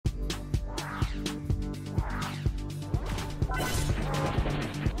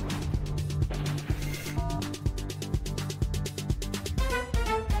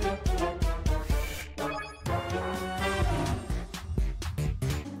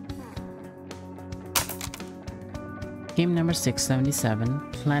Game number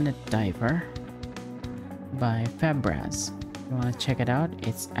 677, Planet Diver by Fabraz. If you want to check it out,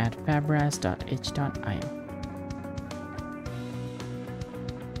 it's at fabraz.itch.io.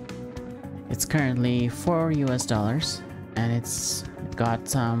 It's currently $4 US, and it's got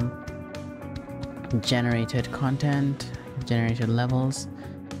some generated content, generated levels,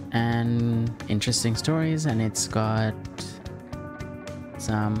 and interesting stories, and it's got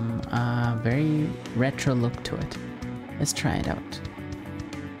some very retro look to it. Let's try it out.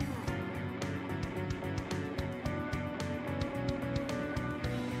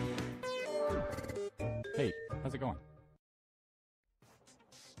 Hey, how's it going?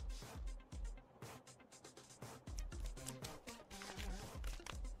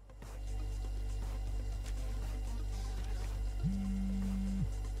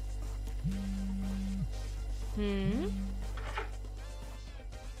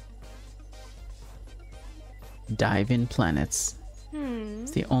 Dive in planets.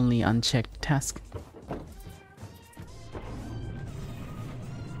 It's the only unchecked task.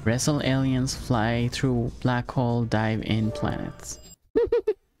 Wrestle aliens, fly through black hole, dive in planets.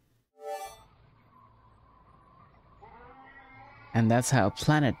 And that's how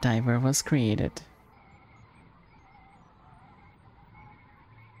Planet Diver was created.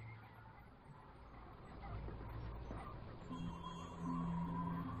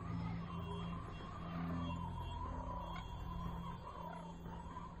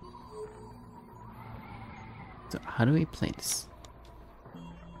 So how do we play this?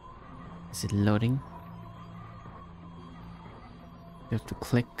 Is it loading? You have to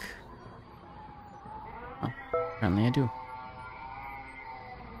click. Oh, apparently I do.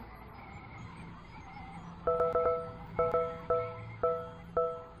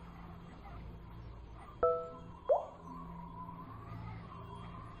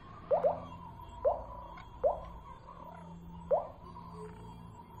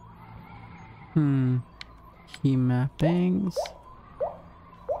 Key mappings.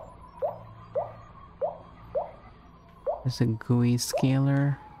 There's a GUI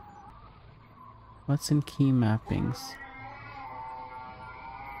scaler. What's in key mappings?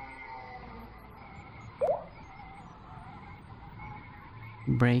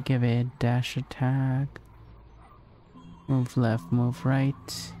 Break evade, dash attack. Move left, move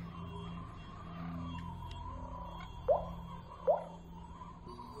right.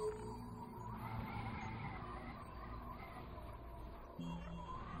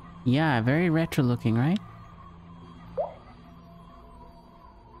 Yeah, very retro looking, right?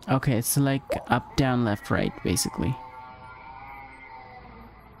 Okay, it's like up, down, left, right, basically.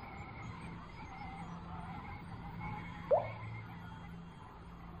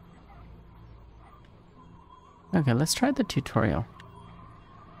 Okay, let's try the tutorial.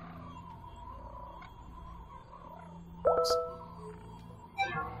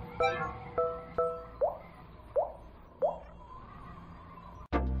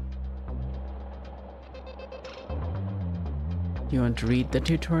 You want to read the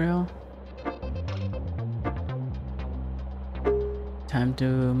tutorial? Time to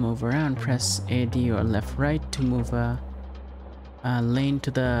move around. Press AD or left right to move a lane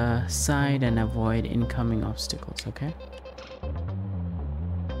to the side and avoid incoming obstacles, okay?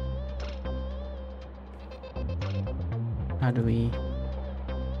 How do we...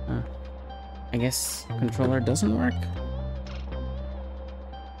 I guess controller doesn't work?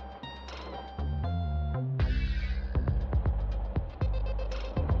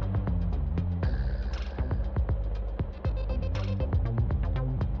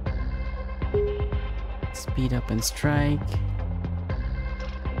 Speed up and strike.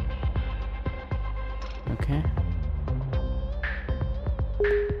 Okay.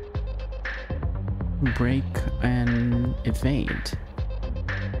 Break and evade.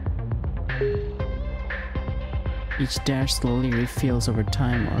 Each dash slowly refills over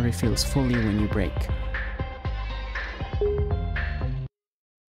time or refills fully when you break.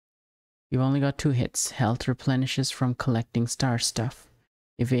 You've only got 2 hits. Health replenishes from collecting star stuff,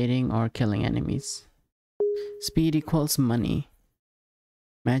 evading or killing enemies. Speed equals money.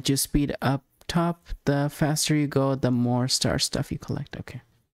 Match your speed up top. The faster you go, the more star stuff you collect. Okay.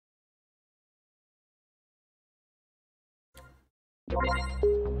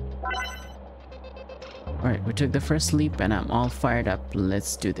 Alright, we took the first leap and I'm all fired up.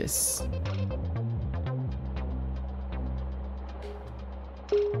 Let's do this.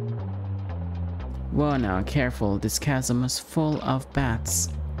 Whoa now, careful. This chasm is full of bats.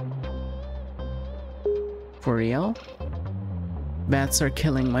 For real? Bats are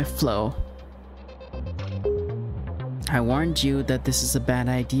killing my flow. I warned you that this is a bad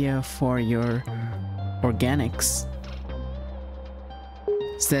idea for your organics.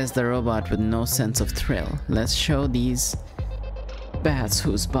 Says the robot with no sense of thrill. Let's show these bats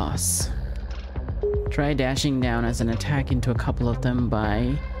who's boss. Try dashing down as an attack into a couple of them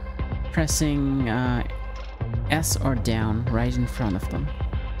by pressing S or down right in front of them.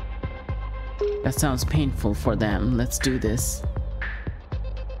 That sounds painful for them. Let's do this.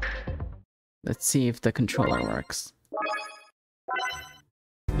 Let's see if the controller works.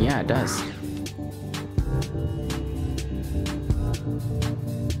 Yeah, it does.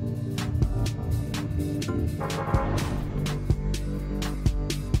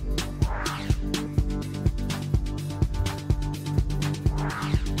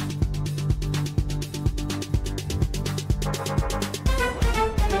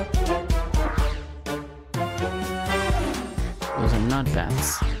 Those are not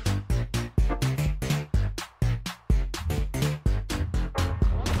bats.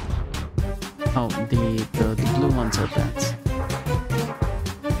 Oh, the blue ones are bats.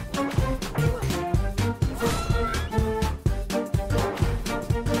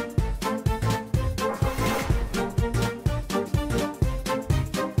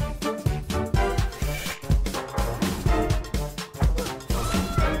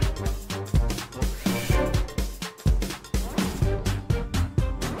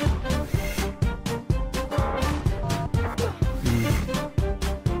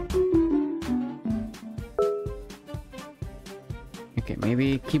 Okay,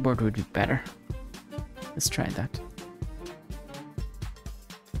 maybe keyboard would be better. Let's try that.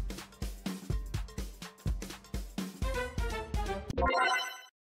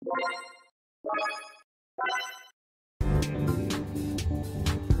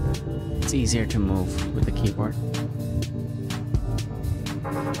 It's easier to move with the keyboard.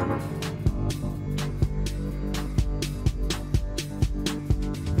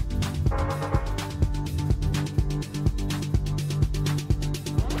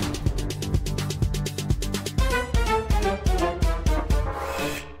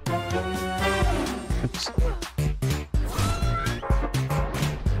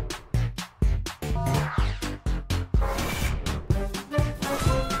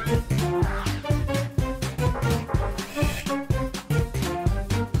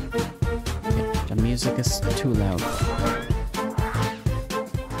 Music is too loud.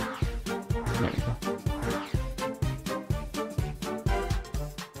 There we go.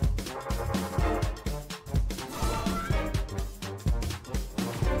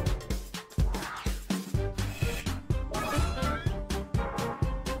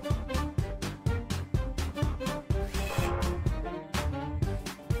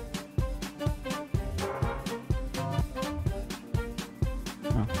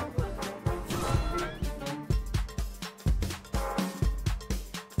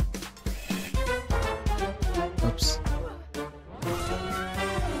 Oops.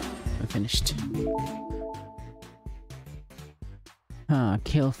 I finished.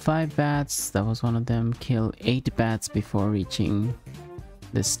 Kill 5 bats. That was one of them. Kill 8 bats before reaching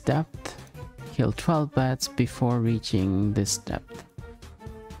this depth. Kill 12 bats before reaching this depth.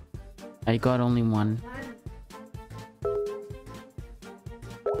 I got only one.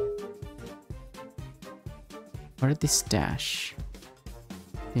 What are these stash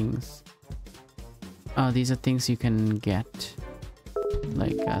things? Oh, these are things you can get,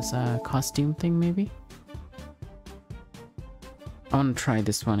 like as a costume thing, maybe? I want to try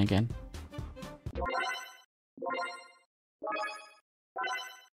this one again.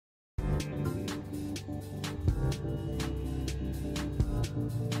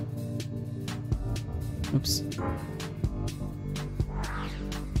 Oops.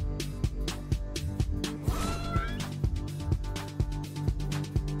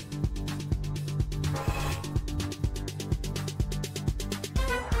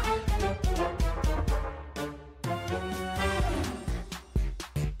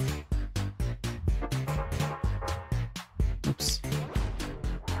 Oops.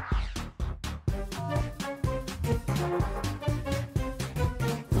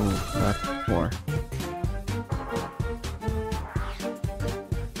 Oh, got 4.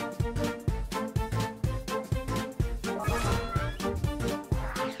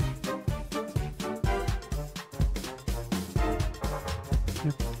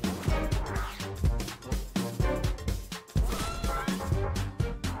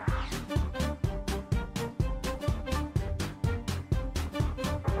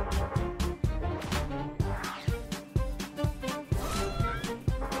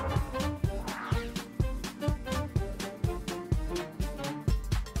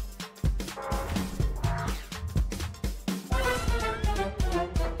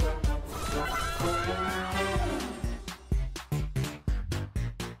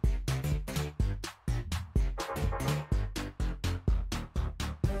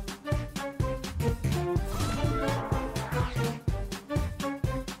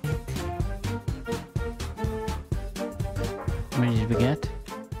 many did we get?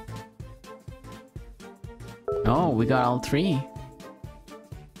 Oh, we got all 3.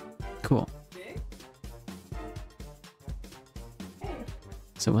 Cool.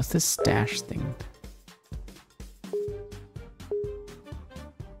 So what's this stash thing?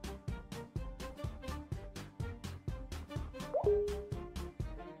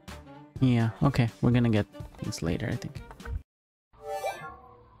 Yeah, okay, we're gonna get these later, I think.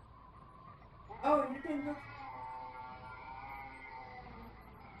 Oh, you can look.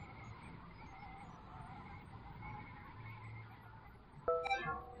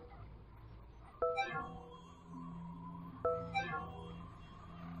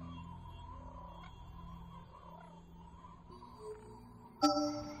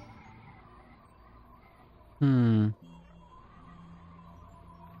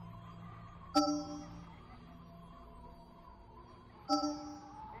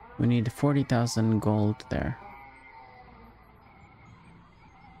 We need 40,000 gold there.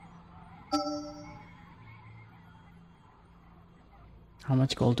 How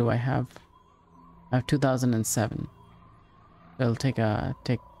much gold do I have? I have 2007. It'll take a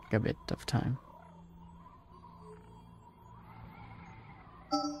bit of time.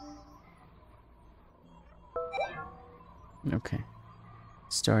 Okay.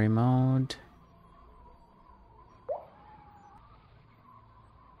 Story mode.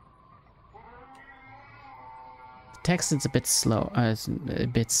 The text is a bit slow. It's a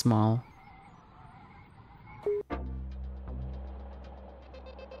bit small.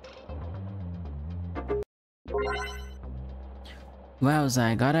 Wowza,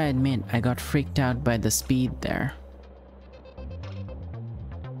 I gotta admit, I got freaked out by the speed there.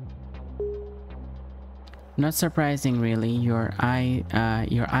 Not surprising really, your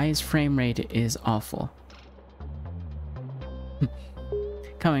eye's frame rate is awful.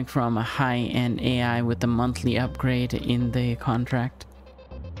 Coming from a high-end AI with a monthly upgrade in the contract.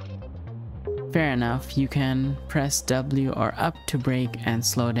 Fair enough, you can press W or up to brake and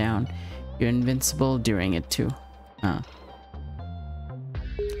slow down. You're invincible during it too.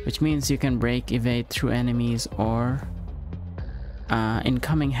 Which means you can brake evade through enemies or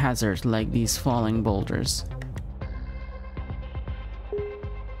incoming hazards like these falling boulders.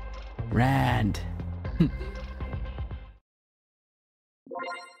 Rad.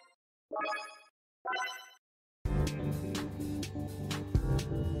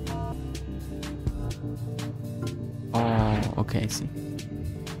 Oh, okay, I see.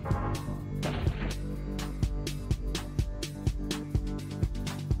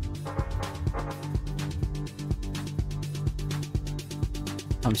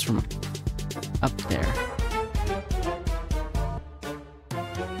 Comes from up there.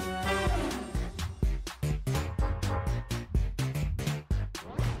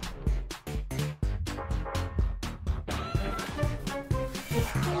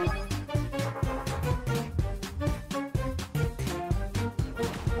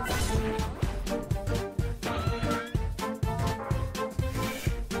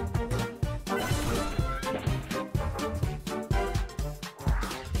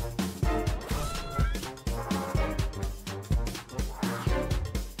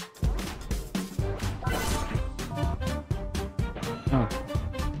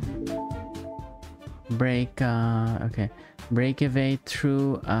 Brake, okay. Brake evade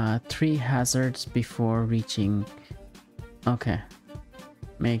through 3 hazards before reaching. Okay.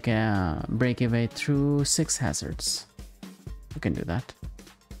 Make a brake evade through 6 hazards. You can do that.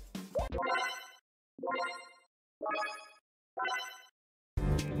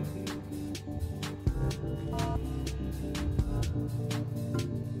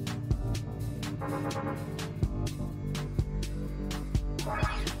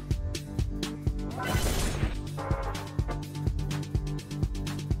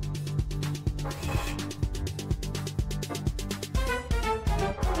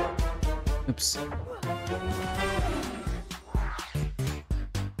 Oops.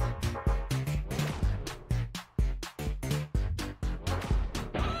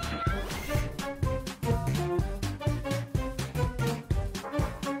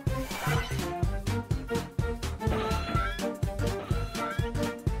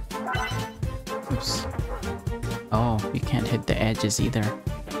 Oops. Oh, you can't hit the edges either.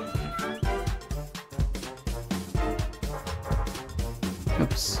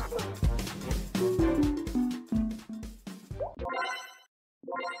 Oops.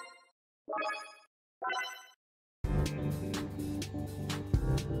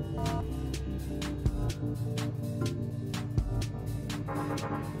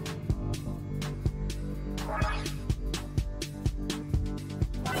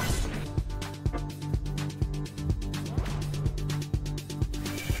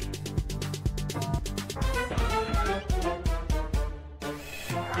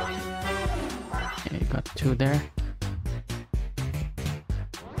 Got 2 there.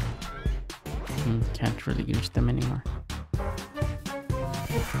 Can't really use them anymore.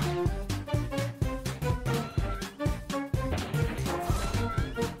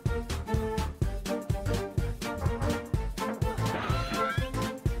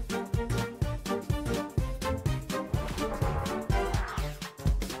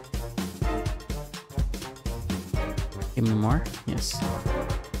 Give me more? Yes.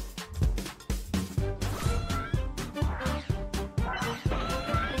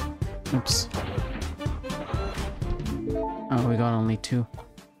 Oops. Oh, we got only 2.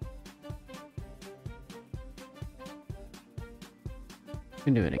 We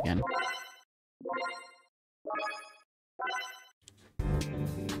can do it again.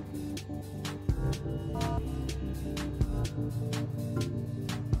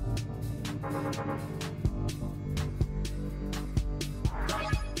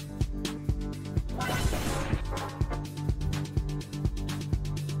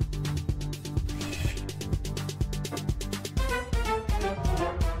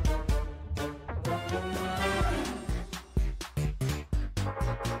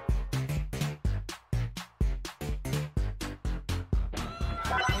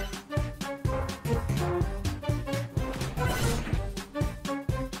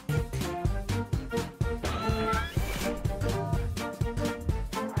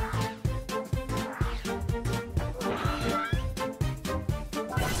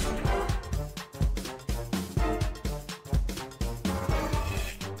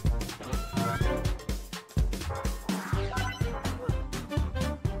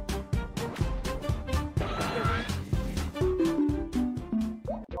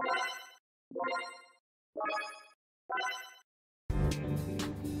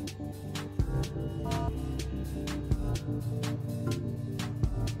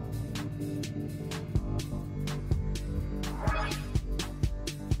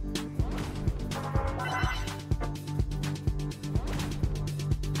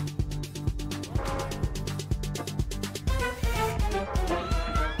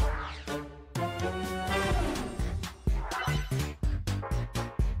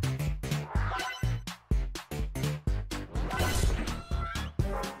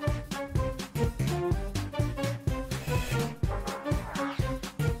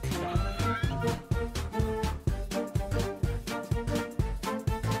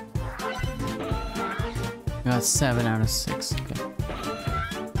 Got 7 out of 6. Okay.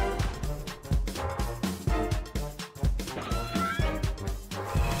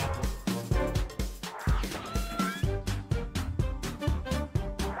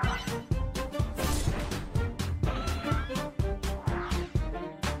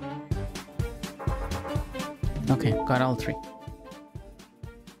 Okay, got all 3.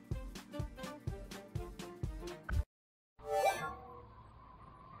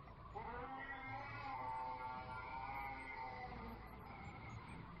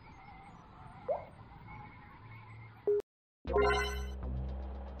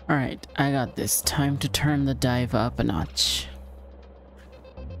 Alright, I got this. Time to turn the dive up a notch.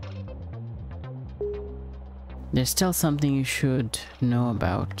 There's still something you should know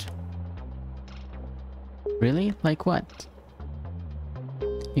about. Really? Like what?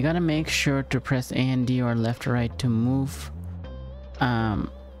 You gotta make sure to press A and D or left or right to move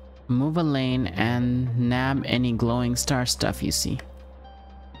move a lane and nab any glowing star stuff you see.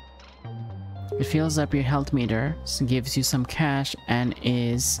 It fills up your health meter, so gives you some cash, and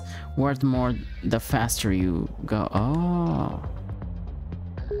is worth more the faster you go. Oh.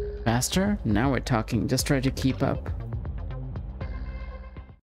 Faster? Now we're talking. Just try to keep up.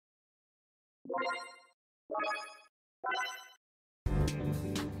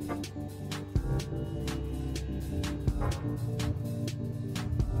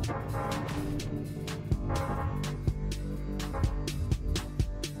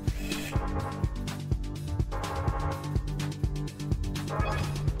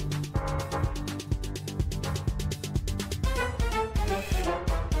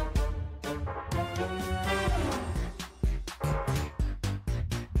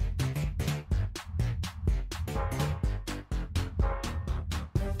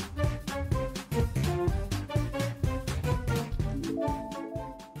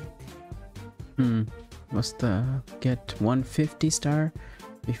 What's the get 150 star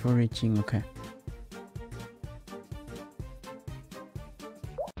before reaching? Okay.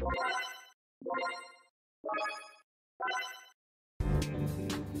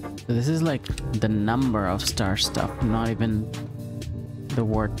 So this is like the number of star stuff, not even the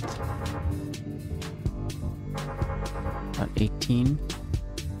worth. About 18.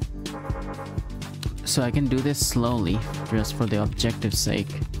 So I can do this slowly, just for the objective's sake.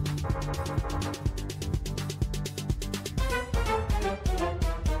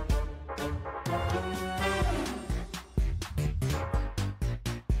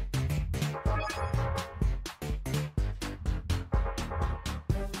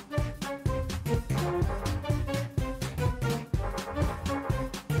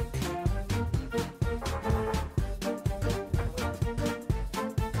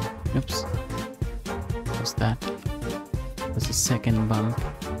 Oops. What's that? That's the second bump.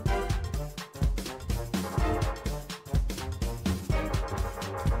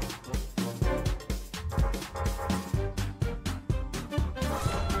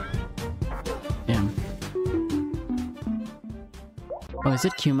 Damn. Oh, is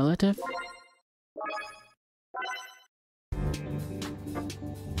it cumulative?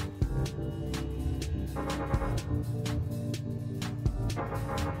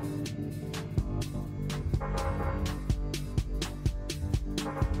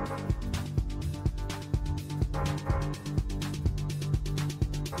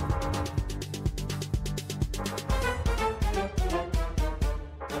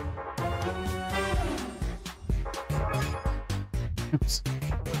 Oops.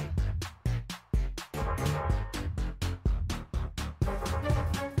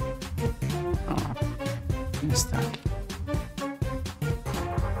 Oh, missed that.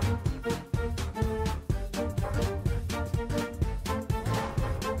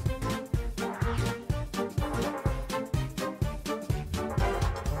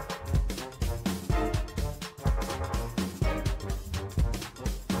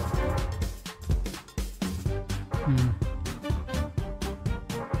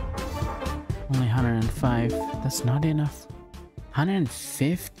 Only 105. That's not enough.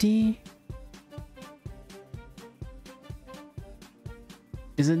 150?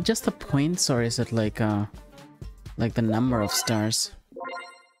 Is it just the points, or is it like the number of stars?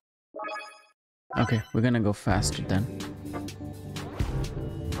 Okay, we're gonna go faster then.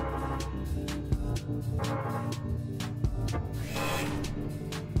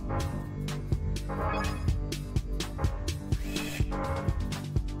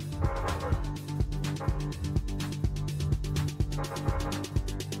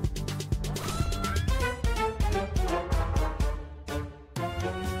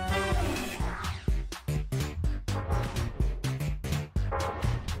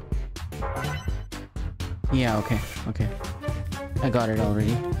 Yeah, okay, okay. I got it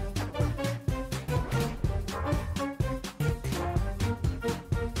already.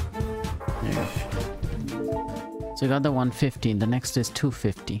 There you go. So I got the 150, the next is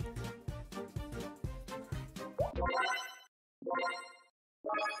 250.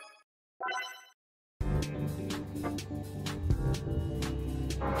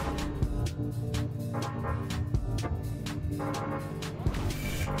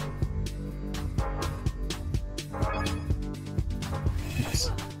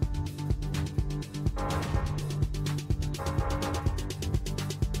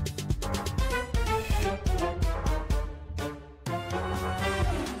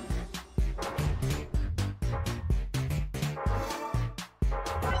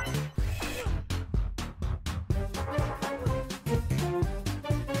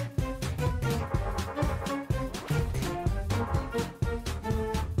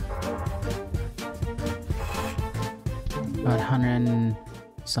 About 100 and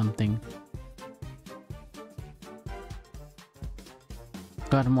something.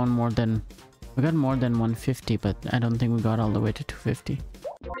 Got one more than... We got more than 150, but I don't think we got all the way to 250.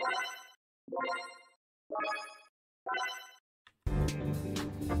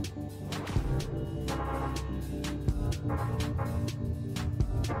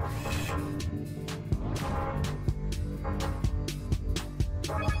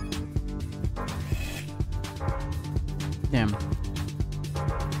 Damn.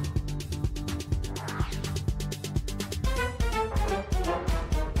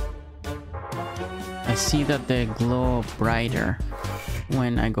 I see that they glow brighter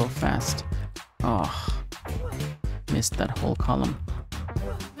when I go fast. Oh, missed that whole column.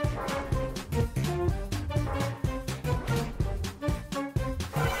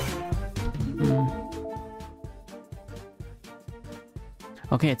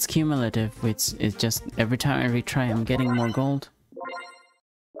 Okay, it's cumulative. It's just every time I retry, I'm getting more gold.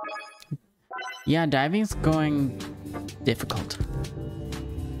 Yeah, diving's going difficult.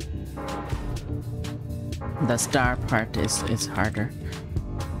 The star part is harder.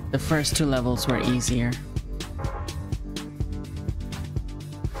 The first two levels were easier.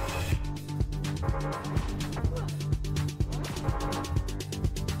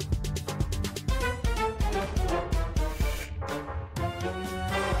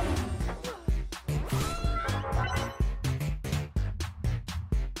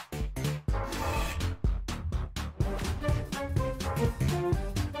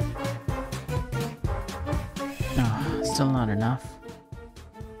 Still not enough.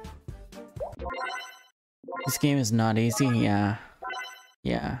 This game is not easy, yeah.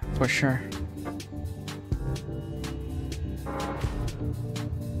 Yeah, for sure.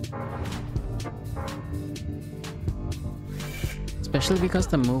 Especially because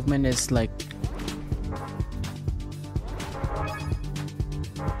the movement is like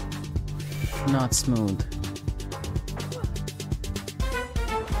not smooth.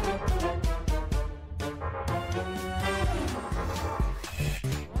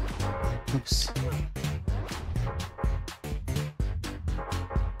 Oops.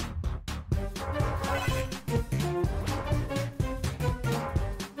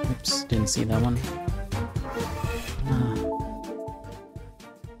 Oops, didn't see that one.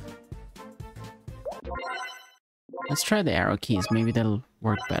 Let's try the arrow keys, maybe they'll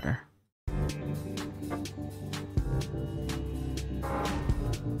work better.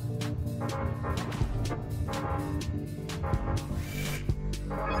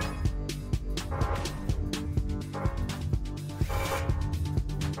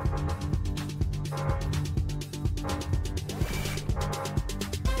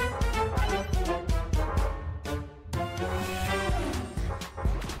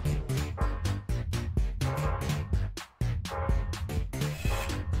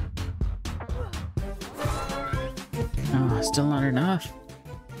 Oh, still not enough.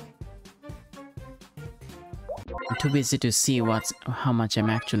 I'm too busy to see how much I'm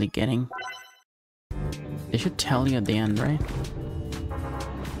actually getting. They should tell you at the end, right?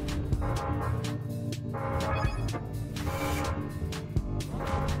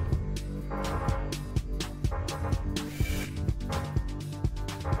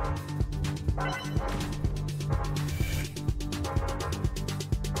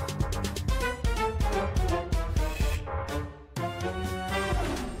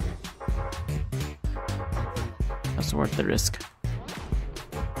 That's worth the risk.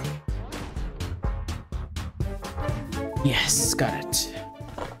 Yes, got it.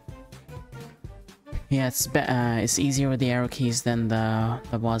 Yeah, it's easier with the arrow keys than the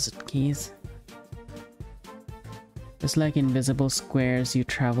was keys. It's like invisible squares you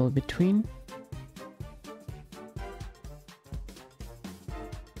travel between.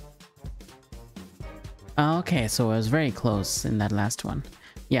 Oh, okay, so I was very close in that last one.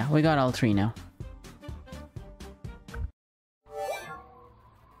 Yeah, we got all three now.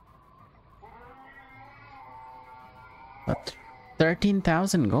 But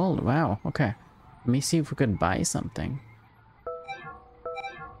 13,000 gold, wow, okay. Let me see if we could buy something.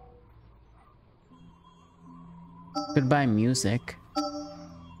 Could buy music.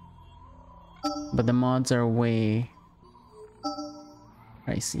 But the mods are way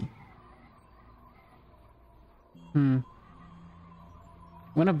pricey. I'm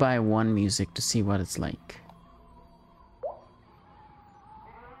gonna buy one music to see what it's like.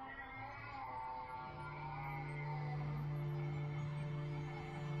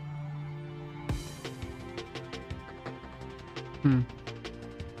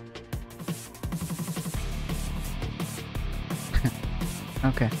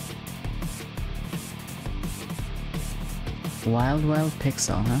 Okay. Wild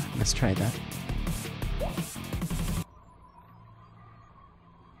Pixel, huh? Let's try that.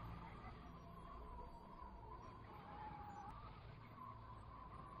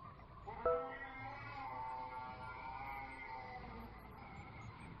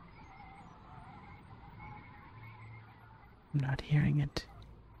 I'm not hearing it.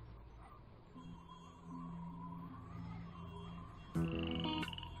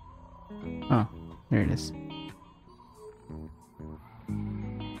 Oh, there it is.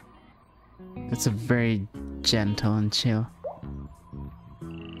 It's a very gentle and chill.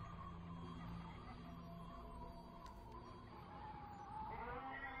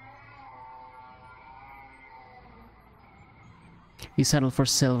 You settled for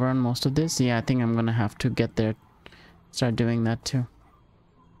silver on most of this? Yeah, I think I'm gonna have to get there. Start doing that too.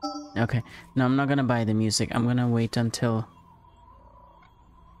 Okay, no, I'm not gonna buy the music. I'm gonna wait until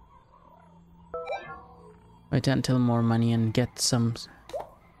more money and get some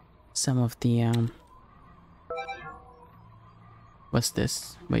of the what's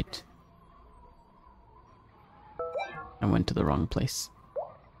this? Wait. I went to the wrong place.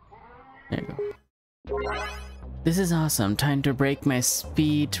 There you go. This is awesome. Time to break my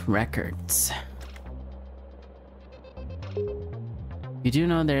speed records. You do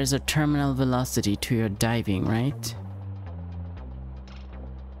know there's a terminal velocity to your diving, right?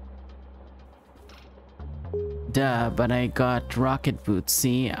 Duh, but I got rocket boots.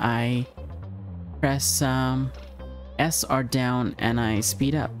 See, I press S or down and I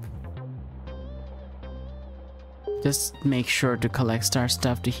speed up. Just make sure to collect star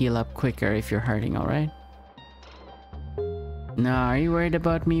stuff to heal up quicker if you're hurting, alright? No, are you worried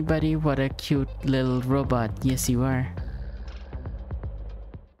about me, buddy? What a cute little robot. Yes, you are.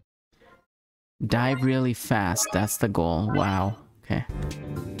 Dive really fast, that's the goal. Wow. Okay.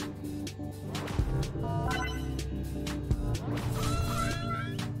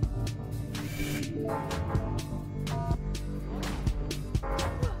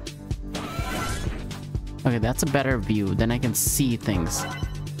 Okay, that's a better view. Then I can see things.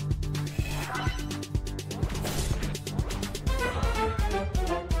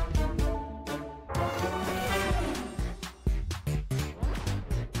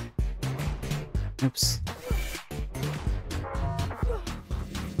 Oops.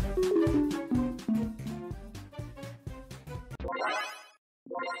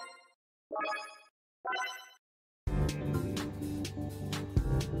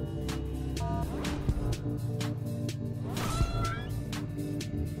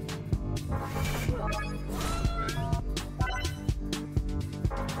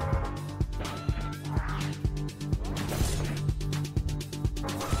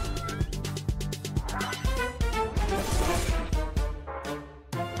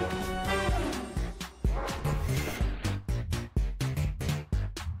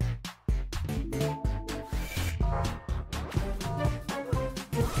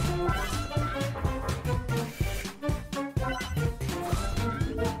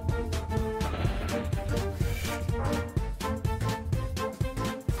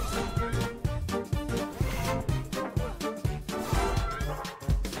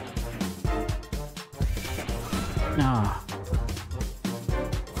 Oh.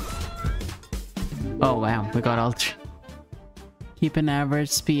 Oh wow, we got all three. Keep an average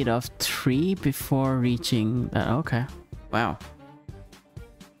speed of 3 before reaching that. Okay. Wow.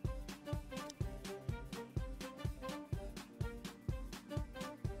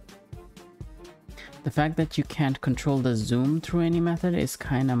 The fact that you can't control the zoom through any method is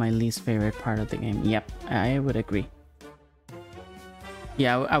kinda my least favorite part of the game. Yep, I would agree.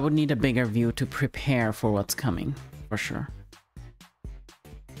 Yeah, I would need a bigger view to prepare for what's coming, for sure.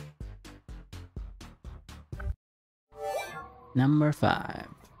 Number 5.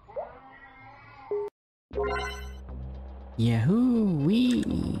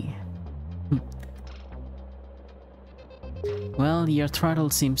 Yahoo-wee! Well, your throttle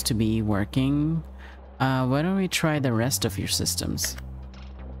seems to be working. Why don't we try the rest of your systems?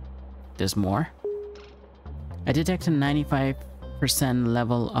 There's more? I detect a 95%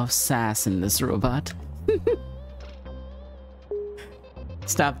 level of sass in this robot.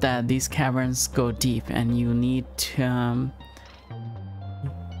 Stop that, these caverns go deep and you need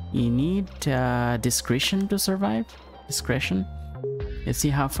discretion to survive? Discretion? Let's see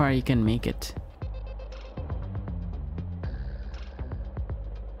how far you can make it.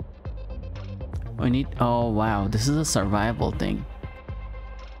 We need, oh wow, this is a survival thing.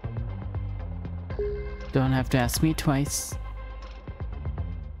 Don't have to ask me twice.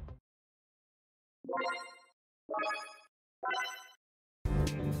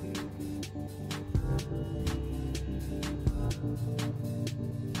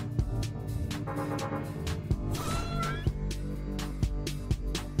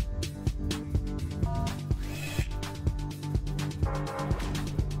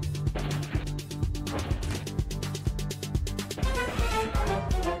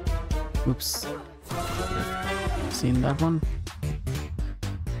 Oops. Seen that one?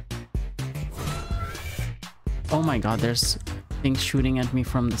 Oh my god, there's things shooting at me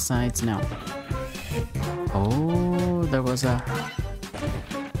from the sides now. Oh, there was a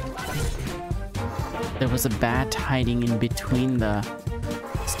bat hiding in between the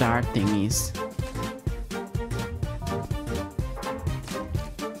star thingies.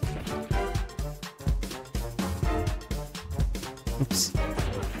 Oops.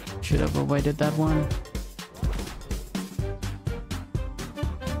 Should have avoided that one.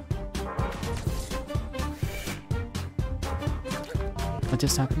 What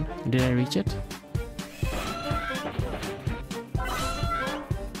just happened? Did I reach it?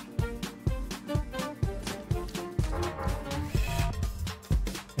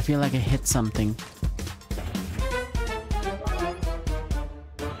 I feel like I hit something.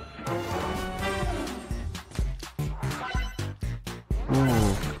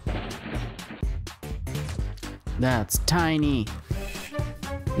 Ooh. That's tiny.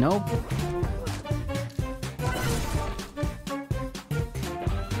 Nope.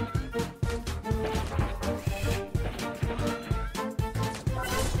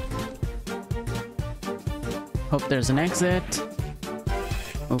 Hope there's an exit.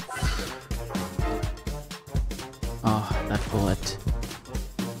 Oh.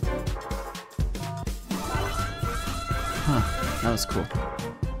 Huh, that was cool.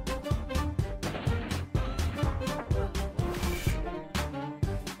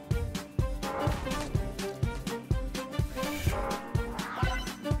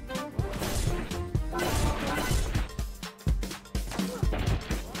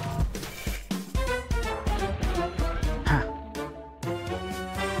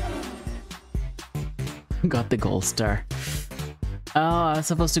 Got the gold star. Oh, I was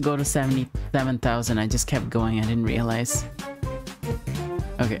supposed to go to 77,000. I just kept going. I didn't realize.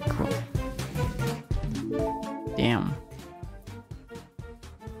 Okay, cool. Damn.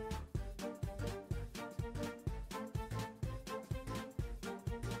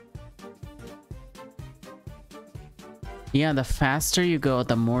 Yeah, the faster you go,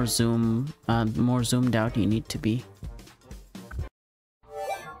 the more zoomed out you need to be.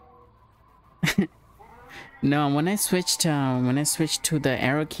 No, when I switched to the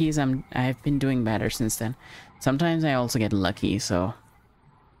arrow keys, I've been doing better since then. Sometimes I also get lucky, so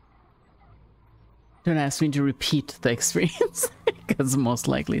don't ask me to repeat the experience because most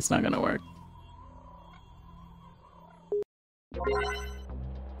likely it's not gonna work.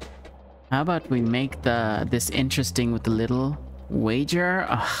 How about we make this interesting with a little wager?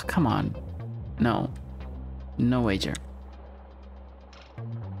 Ugh, come on. No. No wager.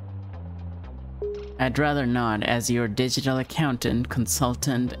 I'd rather not, as your digital accountant,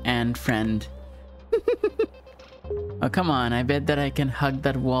 consultant, and friend. Oh, come on, I bet that I can hug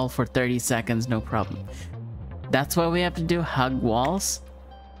that wall for 30 seconds, no problem. That's what we have to do, hug walls?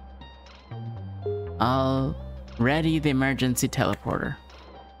 I'll ready the emergency teleporter.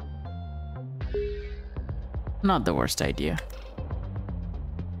 Not the worst idea.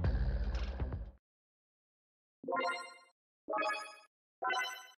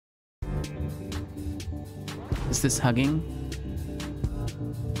 Is this hugging?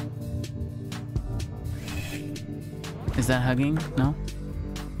 Is that hugging? No?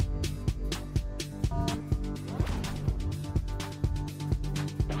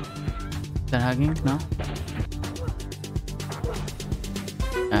 Is that hugging? No?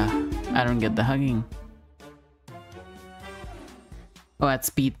 I don't get the hugging. Oh, at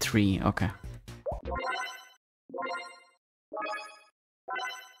speed 3, okay.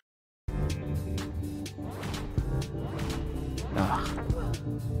 Ugh.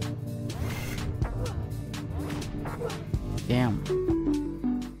 Damn.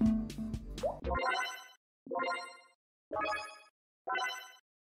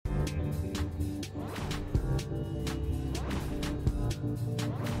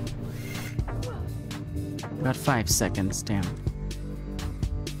 Got 5 seconds, damn.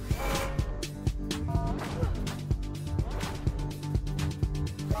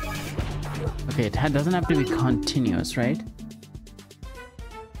 Okay, it doesn't have to be continuous, right?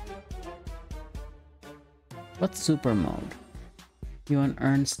 What's super mode? You want to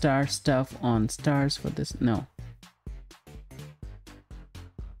earn star stuff on stars for this? No.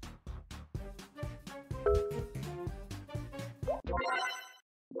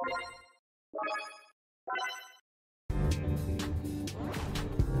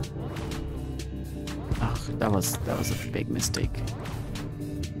 Oh, that was a big mistake.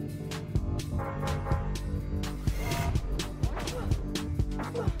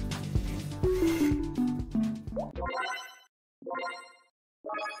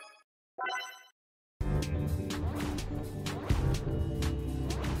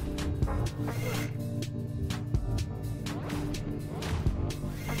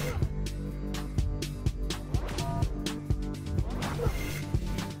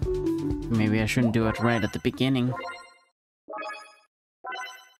 Maybe I shouldn't do it right at the beginning.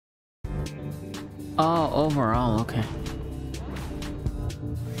 Oh, overall, okay.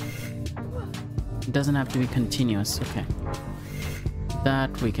 It doesn't have to be continuous, okay.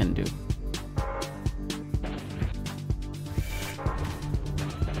 That we can do.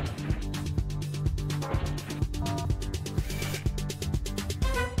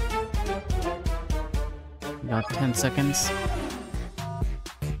 Got 10 seconds.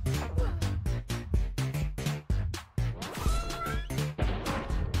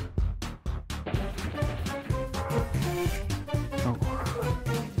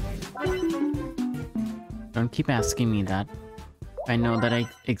 Don't keep asking me that. I know that I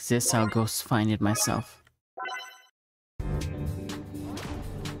exist, I'll go find it myself.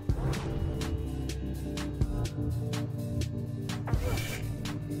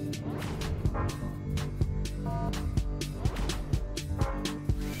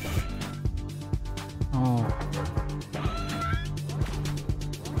 Oh.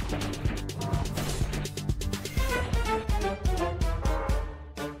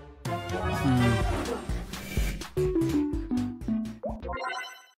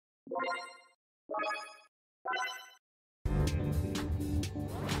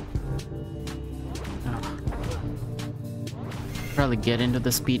 probably get into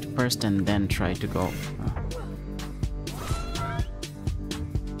the speed first and then try to go.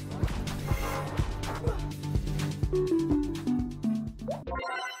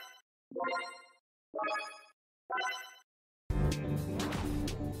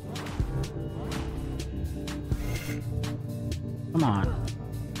 Come on.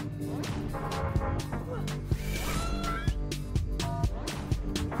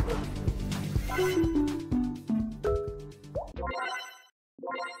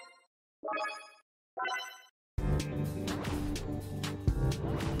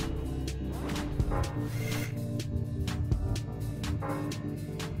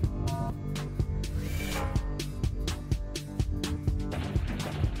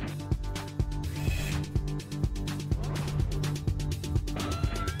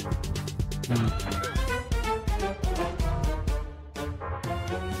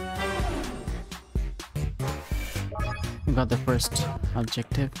 We got the first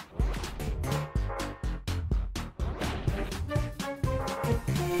objective.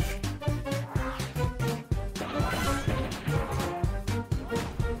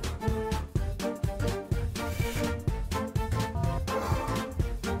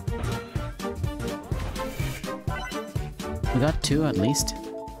 We got 2 at least.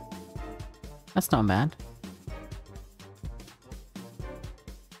 That's not bad.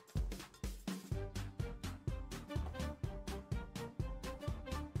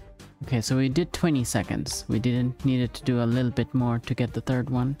 Okay, so we did 20 seconds. We didn't need it to do a little bit more to get the third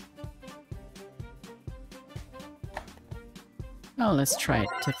one. Oh, let's try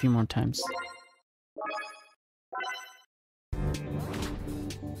it a few more times.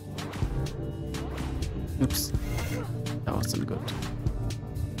 Oops. That wasn't good.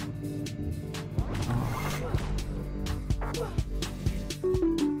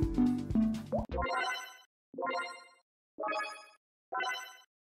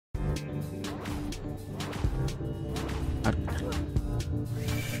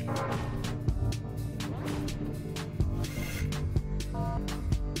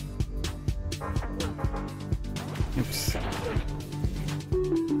 Oops.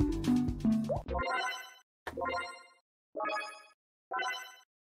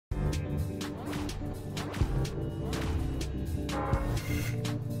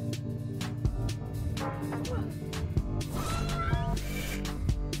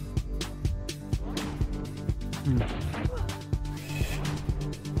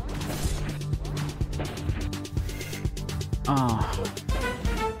 Oh,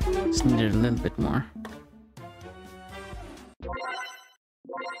 just needed a little bit more.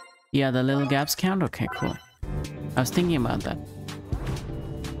 Yeah, the little gaps count? Okay, cool. I was thinking about that.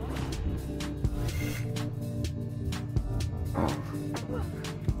 Oh.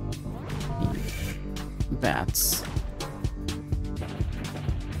 Bats.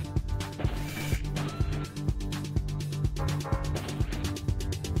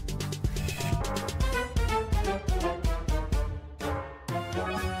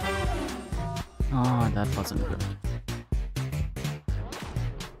 Oh, that wasn't good.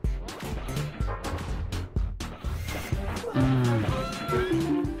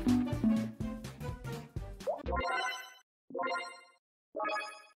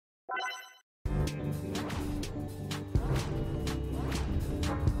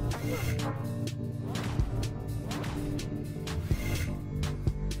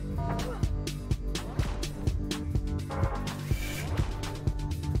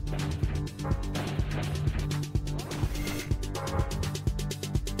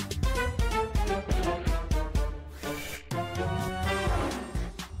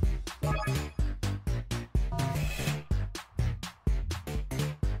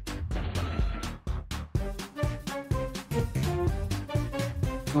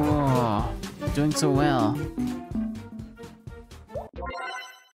 Oh, doing so well.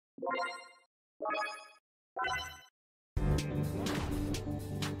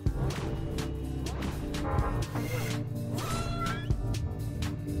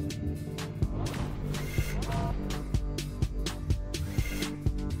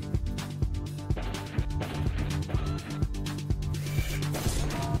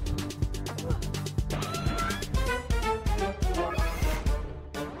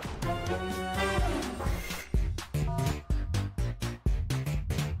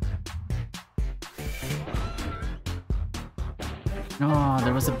 Oh,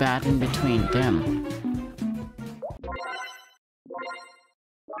 there was a bat in between. Damn.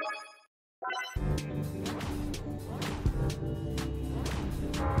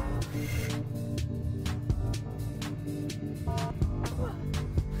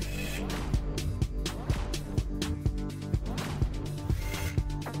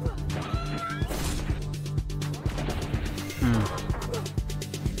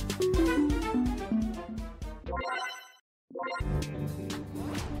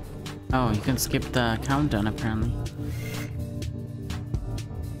 Oh, you can skip the countdown apparently.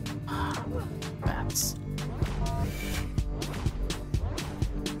 Bats.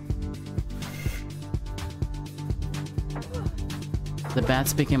 The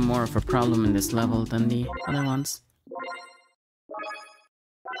bats became more of a problem in this level than the other ones.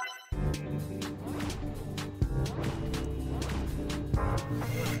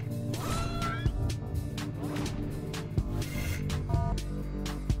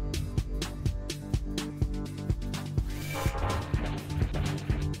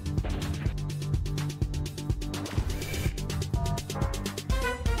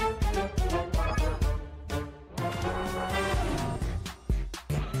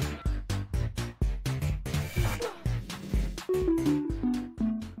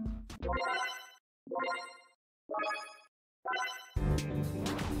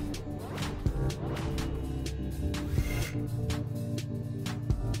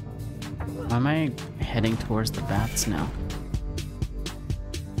 Why am I heading towards the bats now?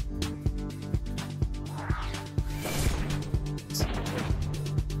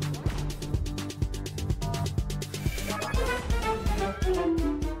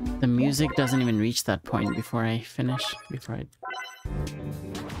 The music doesn't even reach that point before I finish, before I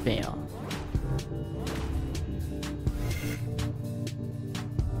fail.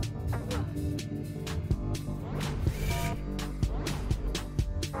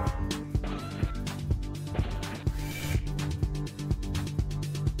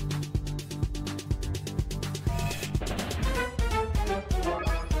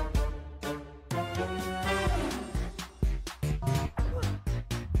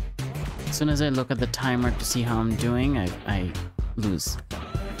 As soon as I look at the timer to see how I'm doing, I lose.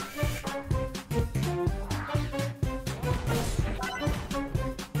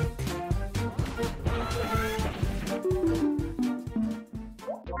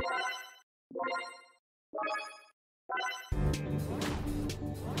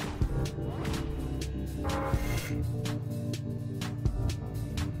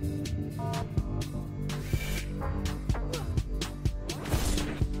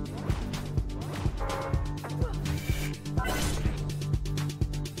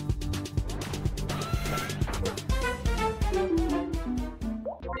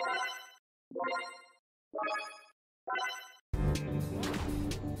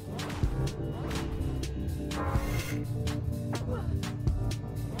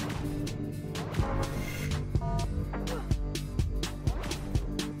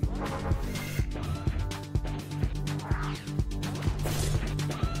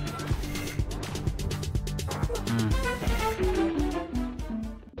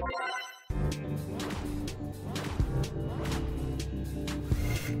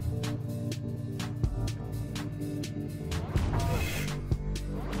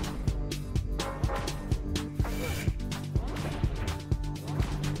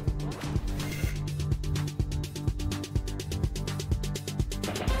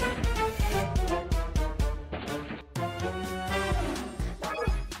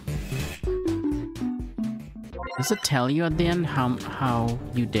 Does it tell you at the end how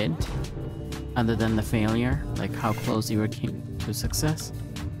you did? Other than the failure? Like how close you were to success?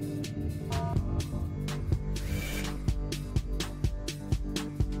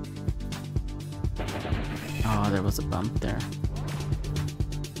 Oh, there was a bump there.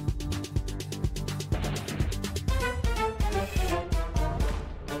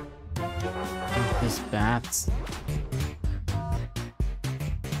 Oh, these bats.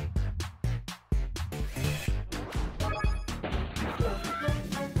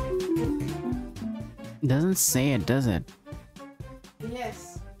 It doesn't say it, does it?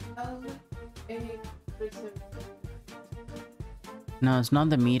 Yes. No, it's not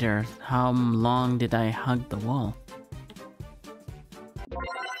the meter. How long did I hug the wall?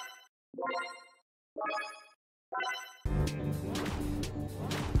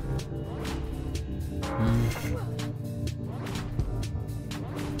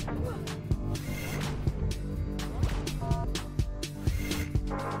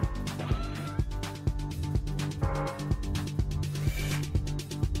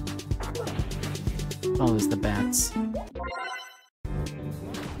 Always the bats.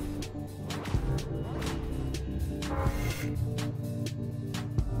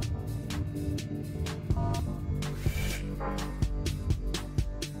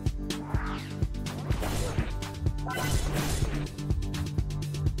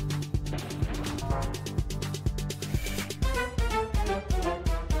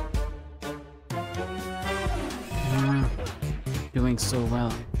 Doing so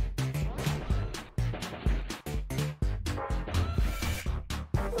well.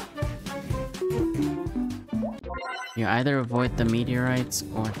 You either avoid the meteorites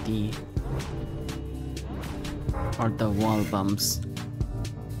or the wall bumps.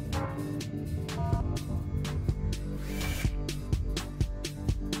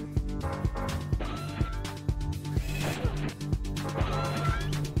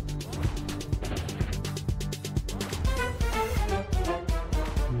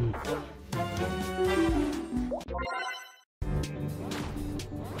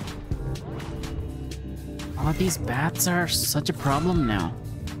 Oh, these bats are such a problem now.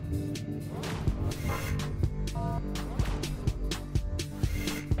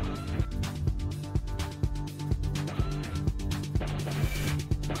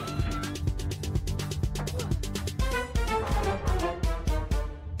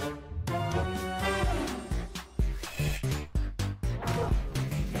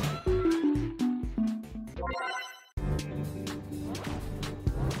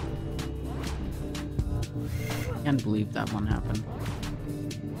 Can't believe that one happened.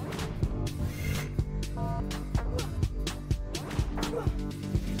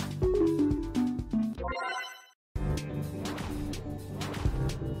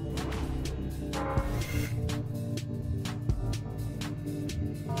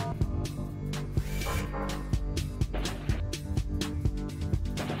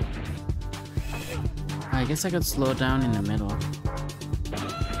 I guess I could slow down in the middle.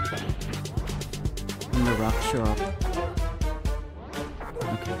 When the rocks show up.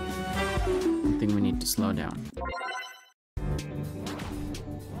 Okay. I think we need to slow down.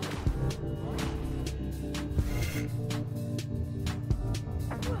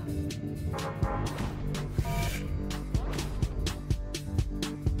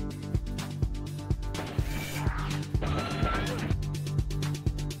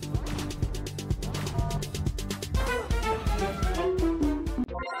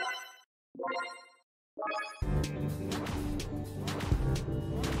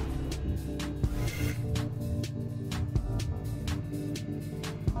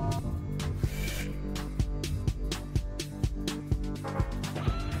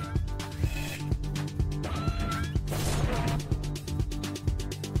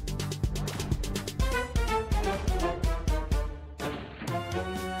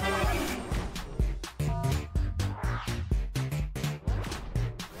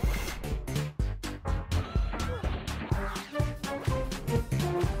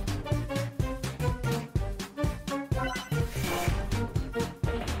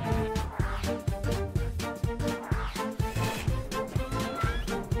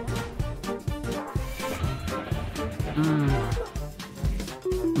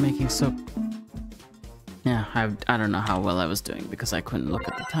 Making so... Yeah, I don't know how well I was doing because I couldn't look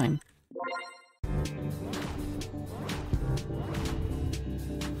at the time.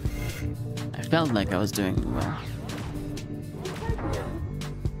 I felt like I was doing well.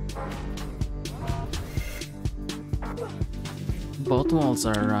 Both walls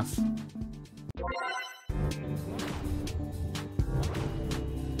are rough.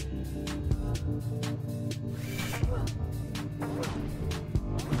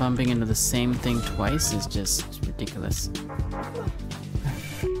 Bumping into the same thing twice is just ridiculous.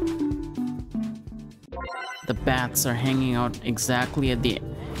 The bats are hanging out exactly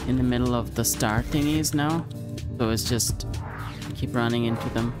in the middle of the star thingies now, so it's just keep running into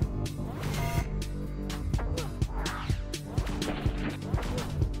them.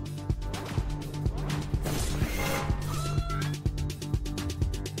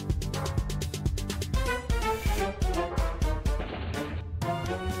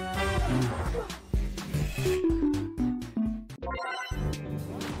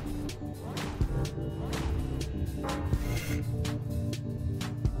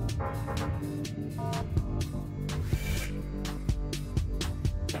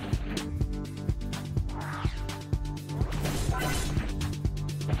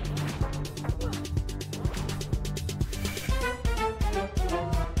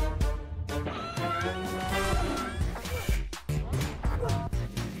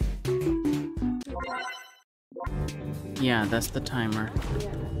 Yeah, that's the timer.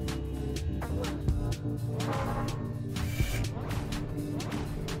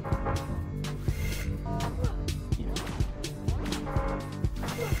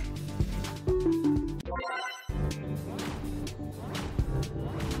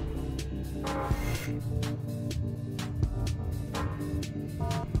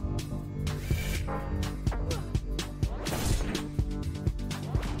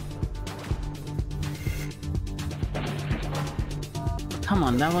 Come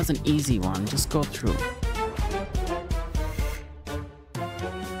on, that was an easy one. Just go through.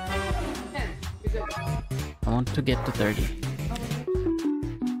 I want to to get to 30.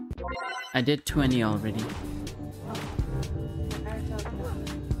 I did 20 already.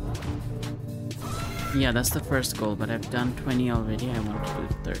 Yeah, that's the first goal, but I've done 20 already. I want to do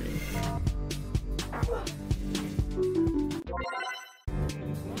 30.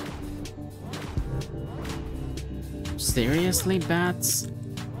 Seriously, bats?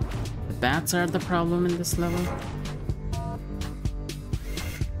 The bats are the problem in this level?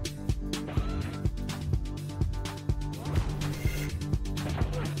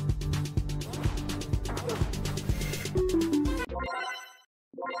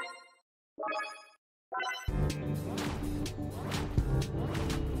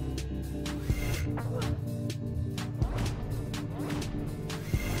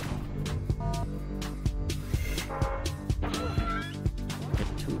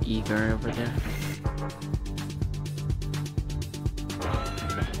 Eager over there.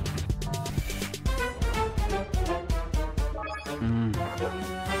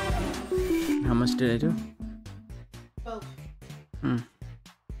 How much did I do? 12.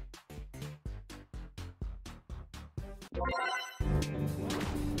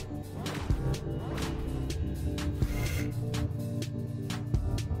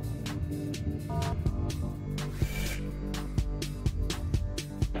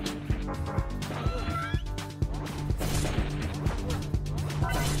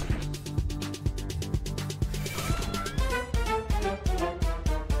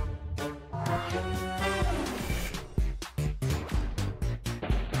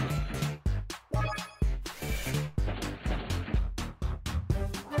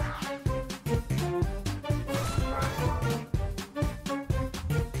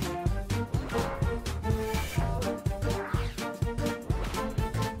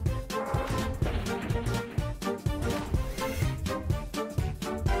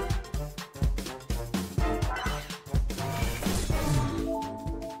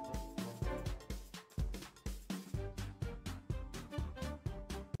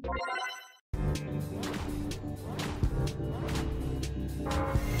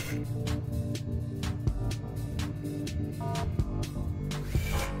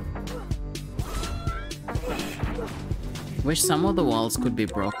 Wish some of the walls could be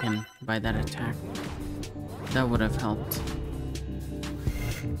broken by that attack. That would have helped.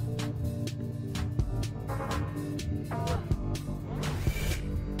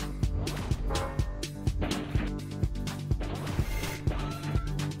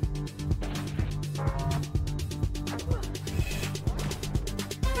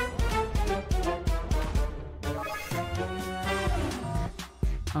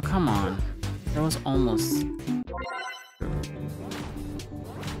 Oh, come on. That was almost...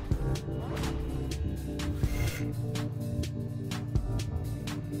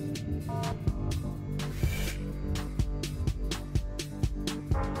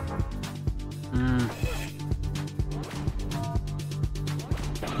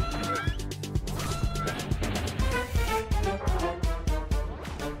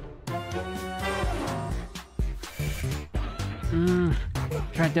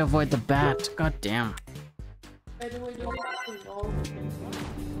 Tried to avoid the bat. God damn. By the way, do you know?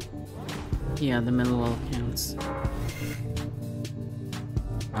 Yeah, the middle wall counts.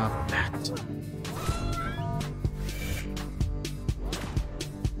 Oh, bat.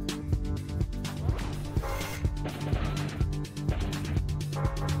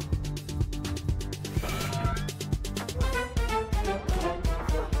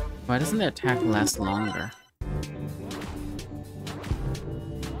 Why doesn't the attack last longer?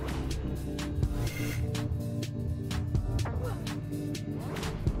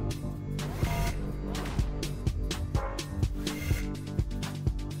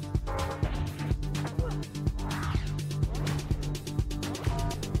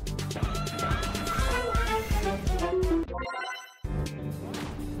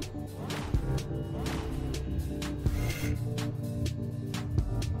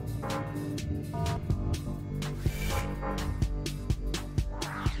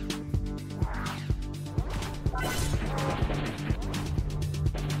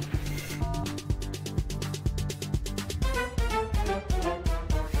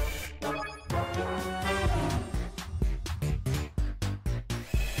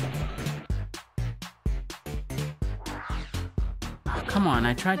 Come on,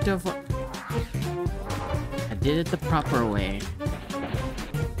 I tried to avoid... I did it the proper way.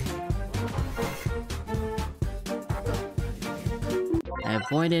 I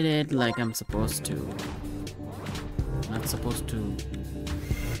avoided it like I'm supposed to. Not supposed to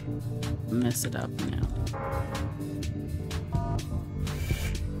mess it up now.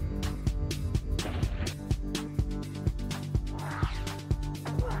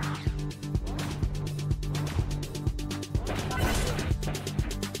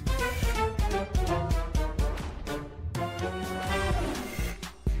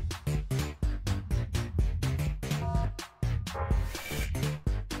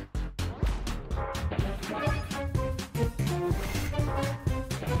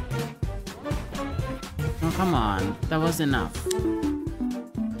 Come on, that was enough.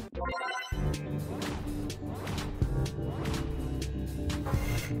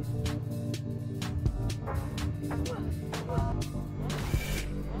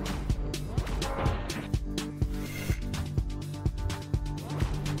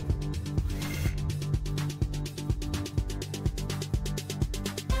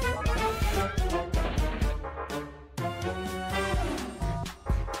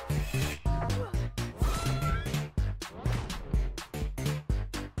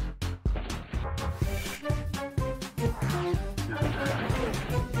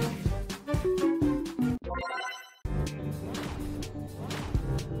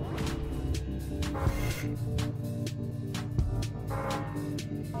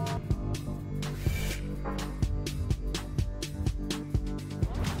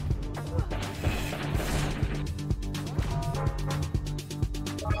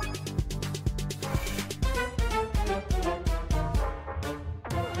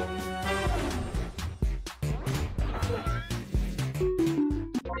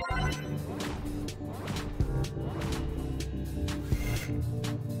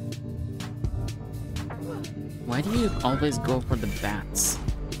 Why do you always go for the bats?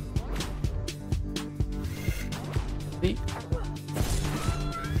 See?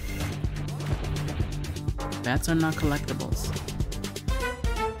 Bats are not collectibles.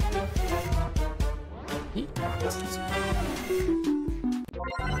 See?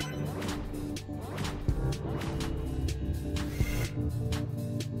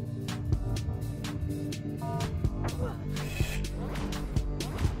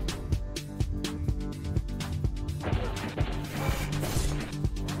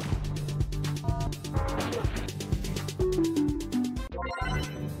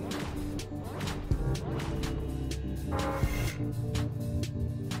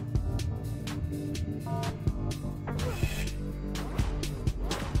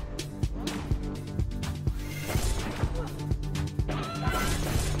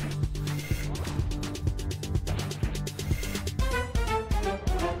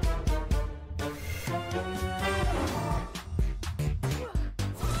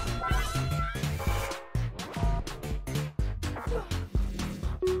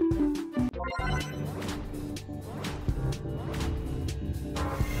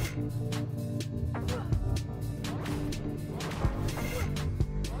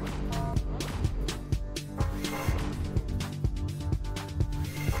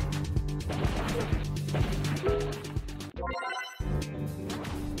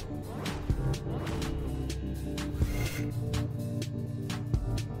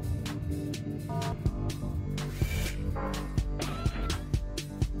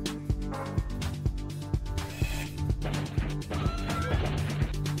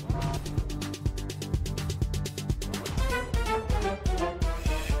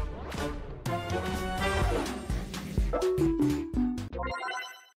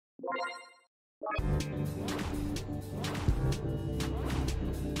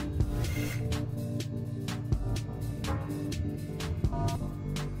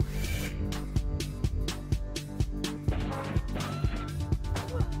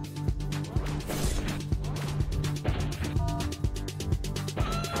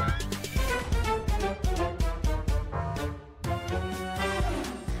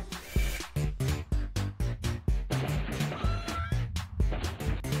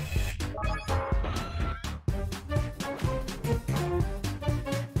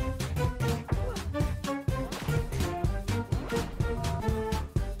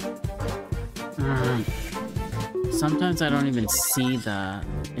 Sometimes I don't even see the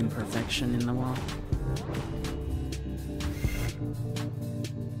imperfection in the wall.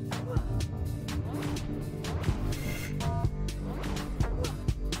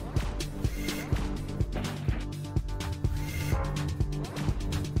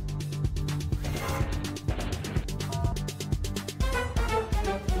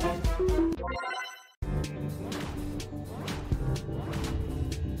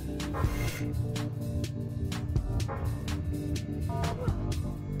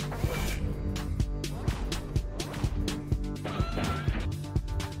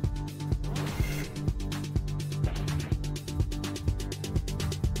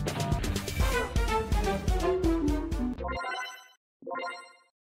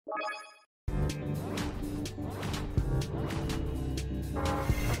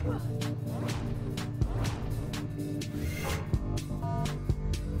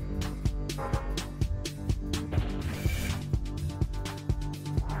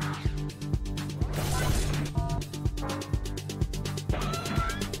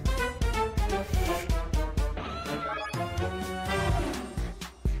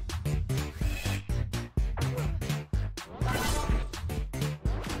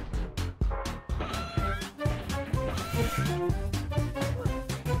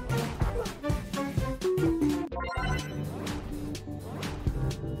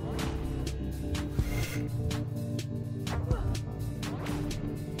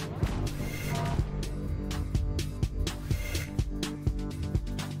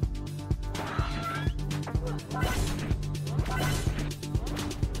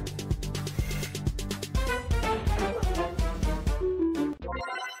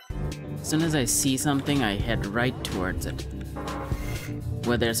 As soon as I see something, I head right towards it,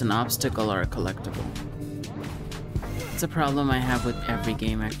 whether it's an obstacle or a collectible. It's a problem I have with every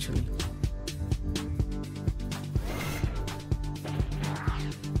game, actually.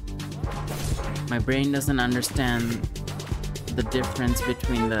 My brain doesn't understand the difference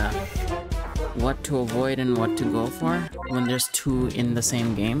between the what to avoid and what to go for when there's two in the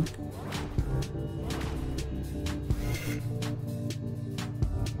same game.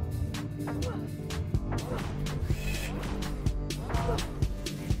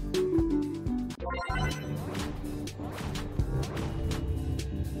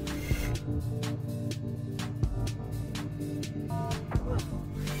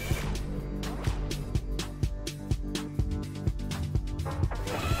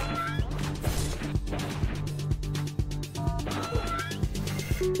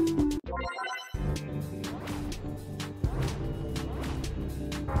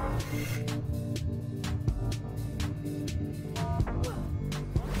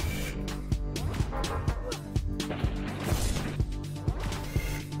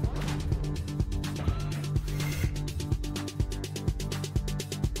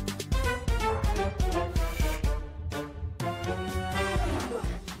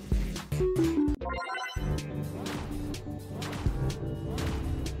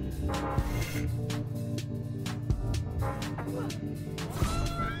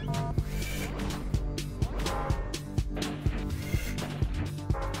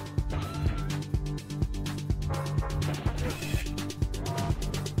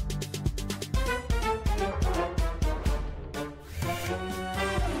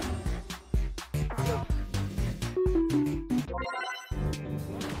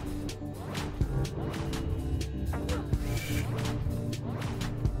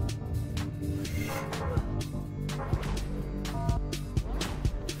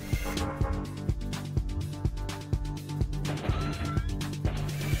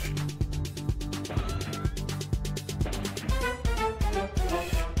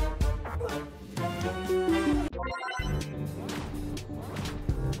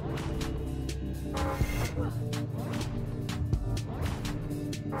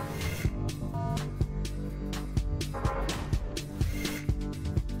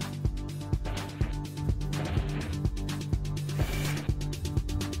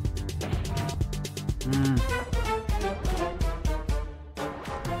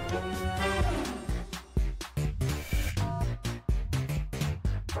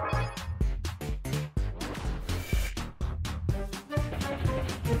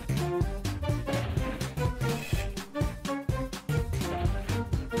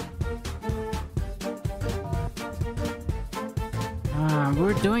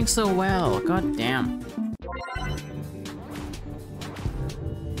 We're doing so well, god damn.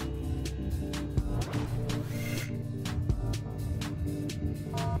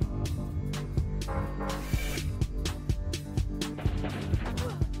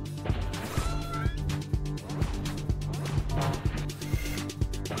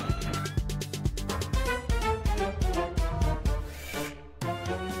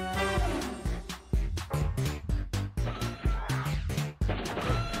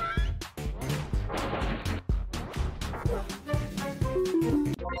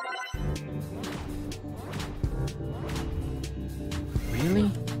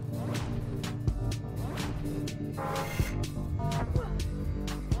 Really?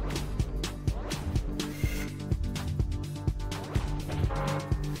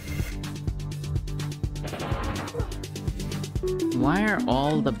 Why are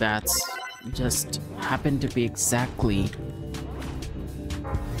all the bats just happen to be exactly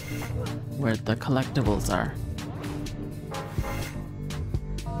where the collectibles are?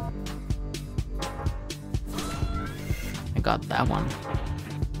 I got that one.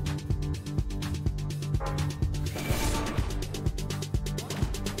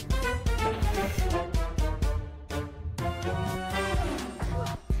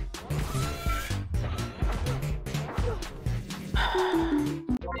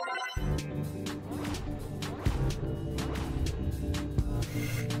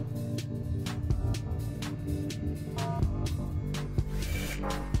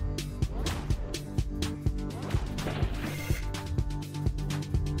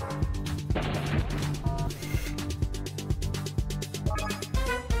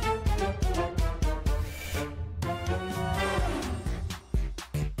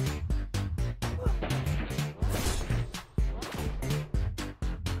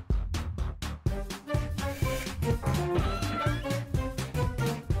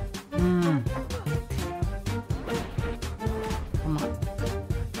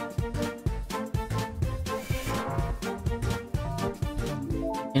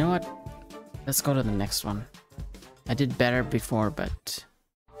 You know what? Let's go to the next one. I did better before, but...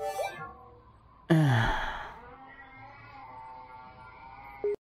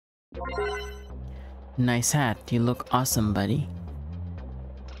 Nice hat. You look awesome, buddy.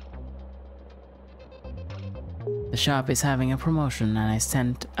 The shop is having a promotion and I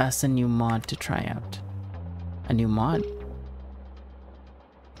sent us a new mod to try out. A new mod?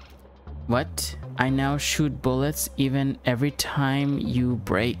 What? I now shoot bullets even every time you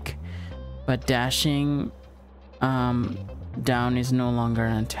break, but dashing down is no longer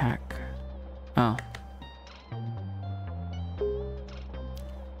an attack. Oh.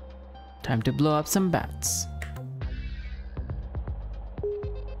 Time to blow up some bats.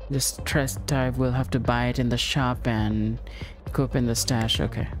 This stress type will have to buy it in the shop and equip in the stash.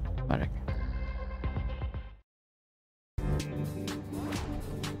 Okay, but okay.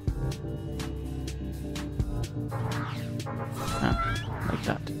 Ah, like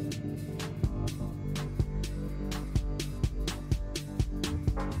that.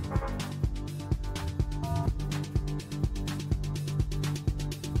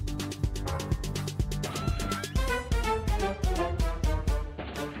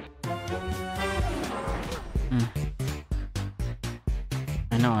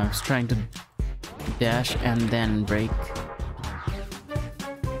 I know, I was trying to dash and then break.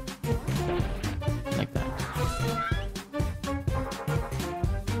 Like that.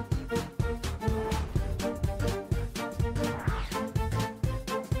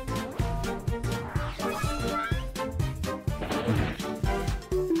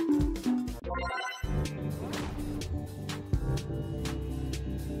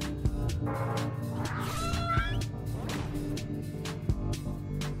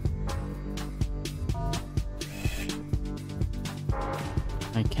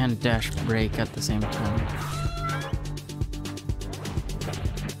 I can't dash break at the same time.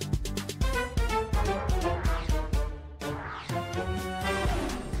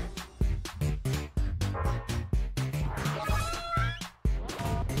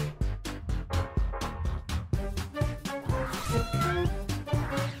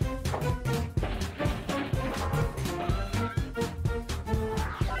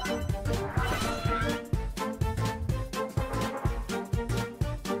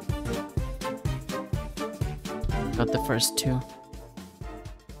 Got the first two.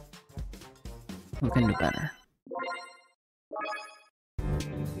 We can do better.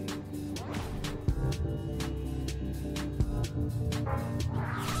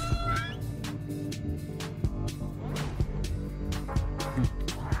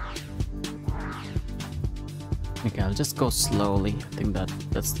 Okay, I'll just go slowly. I think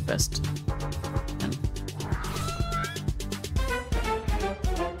that's the best. And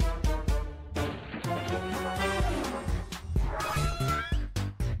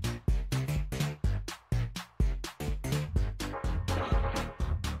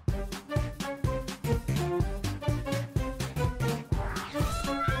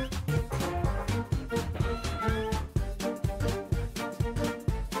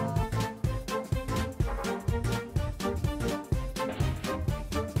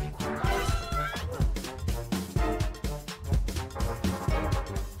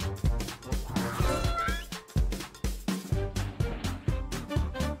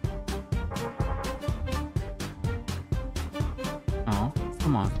oh,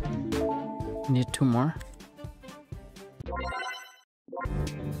 come on. Need two more.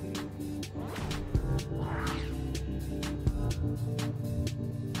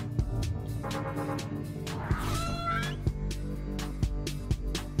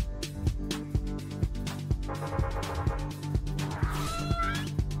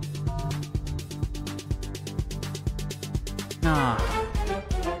 Ah,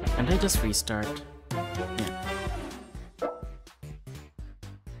 can I just restart? Yeah.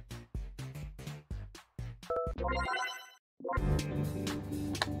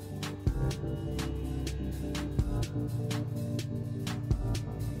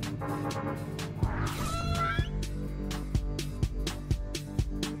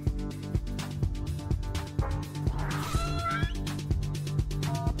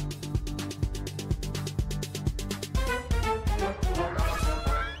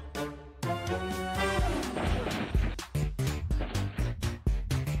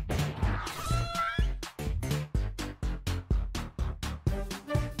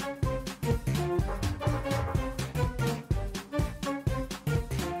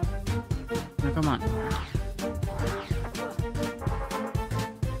 Now, come on.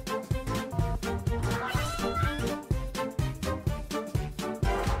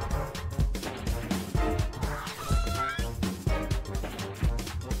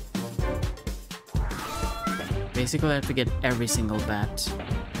 Basically, I have to get every single bat.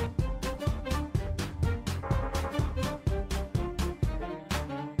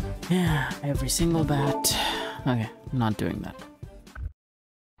 Yeah, every single bat. Okay, I'm not doing that.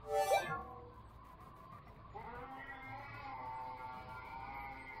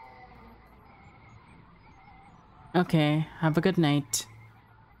 Okay, have a good night.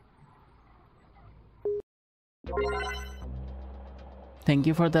 Thank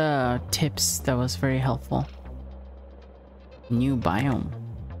you for the tips, that was very helpful. New biome.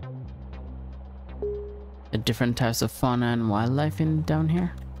 The different types of fauna and wildlife in down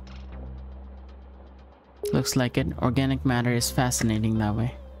here. Looks like it. Organic matter is fascinating that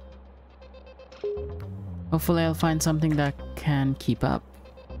way. Hopefully I'll find something that can keep up.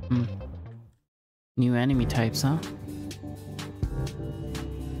 New enemy types, huh?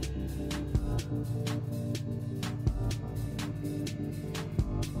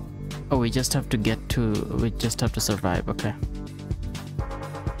 Oh, we just have to survive, okay.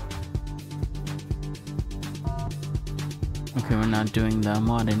 Okay, we're not doing the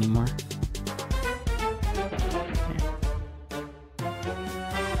mod anymore.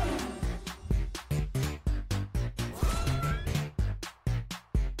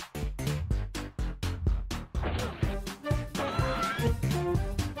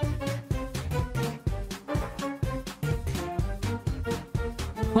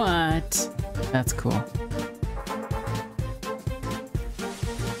 What? That's cool.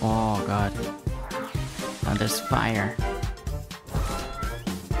 Oh god. Now there's fire.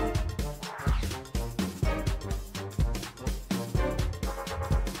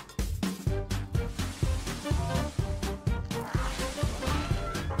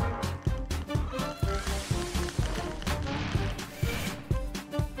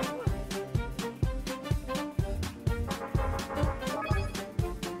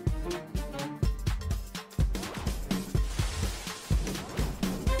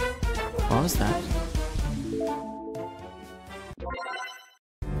 What was that?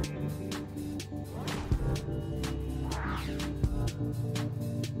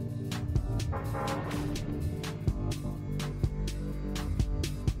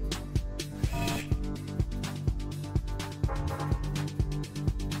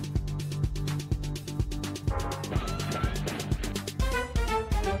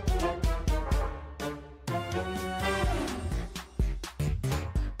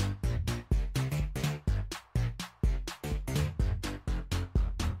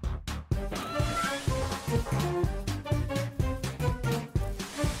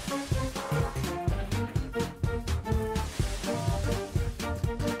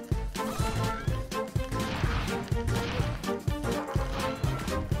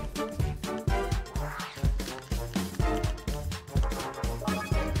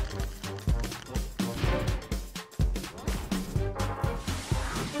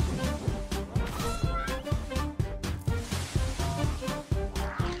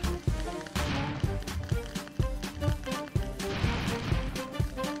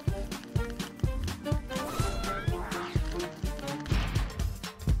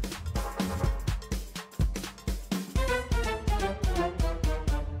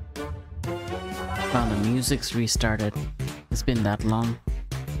 Wow, the music's restarted. It's been that long.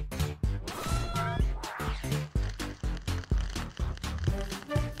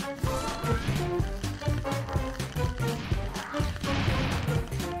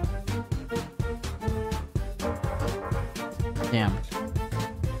 Damn.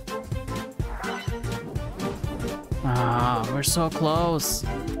 Ah, we're so close.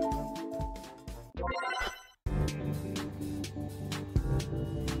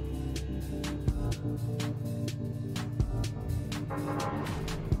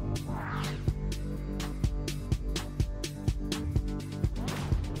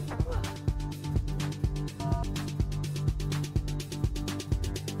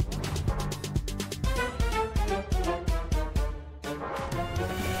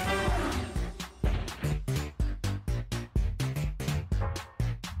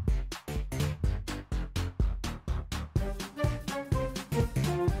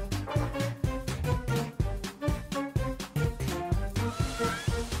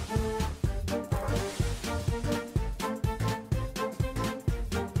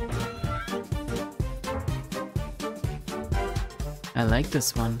 I like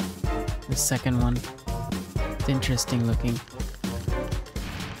this one. The second one. It's interesting looking.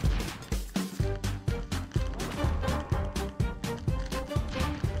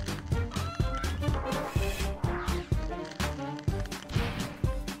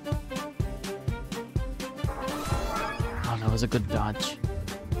 Oh, that was a good dodge.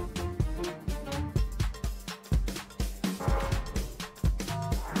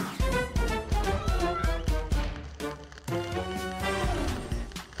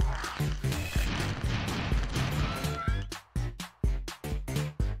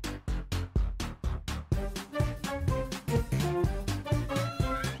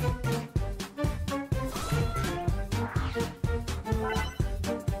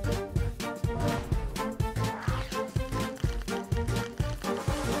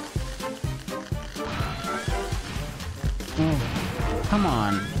 Oh, come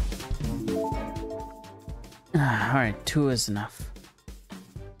on. Alright, 2 is enough.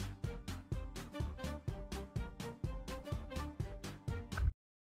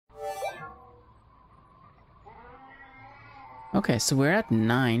 Okay, so we're at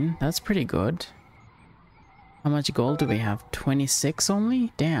 9. That's pretty good. How much gold do we have? 26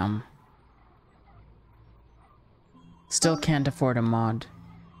 only? Damn. Still can't afford a mod.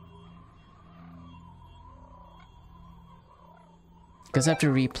 Because I have to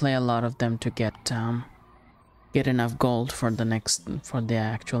replay a lot of them to get enough gold for the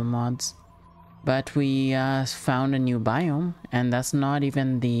actual mods. But we found a new biome, and that's not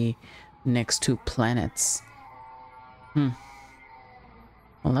even the next 2 planets.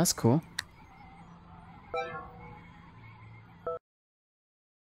 Well, that's cool.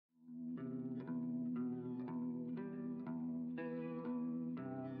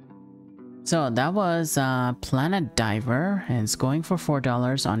 So that was Planet Diver, and it's going for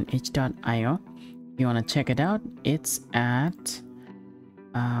 $4 on itch.io. If you want to check it out, it's at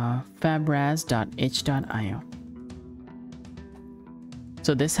fabraz.itch.io.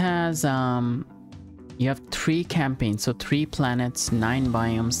 So this has you have 3 campaigns, so 3 planets, 9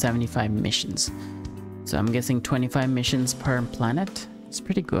 biomes, 75 missions. So I'm guessing 25 missions per planet. It's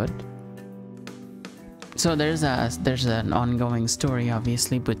pretty good. So there's an ongoing story,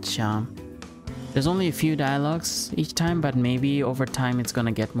 obviously, which there's only a few dialogues each time, but maybe over time it's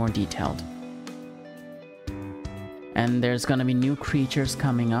gonna get more detailed. And there's gonna be new creatures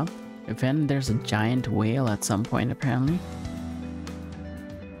coming up. Then there's a giant whale at some point, apparently.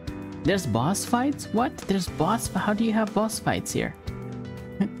 There's boss fights? What? How do you have boss fights here?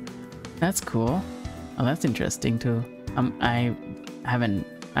 That's cool. Oh, that's interesting too. I'm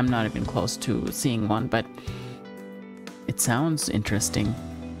not even close to seeing one, but it sounds interesting.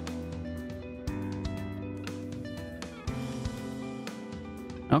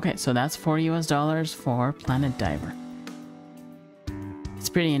 Okay, so that's $4 for Planet Diver. It's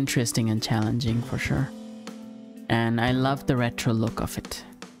pretty interesting and challenging for sure. And I love the retro look of it.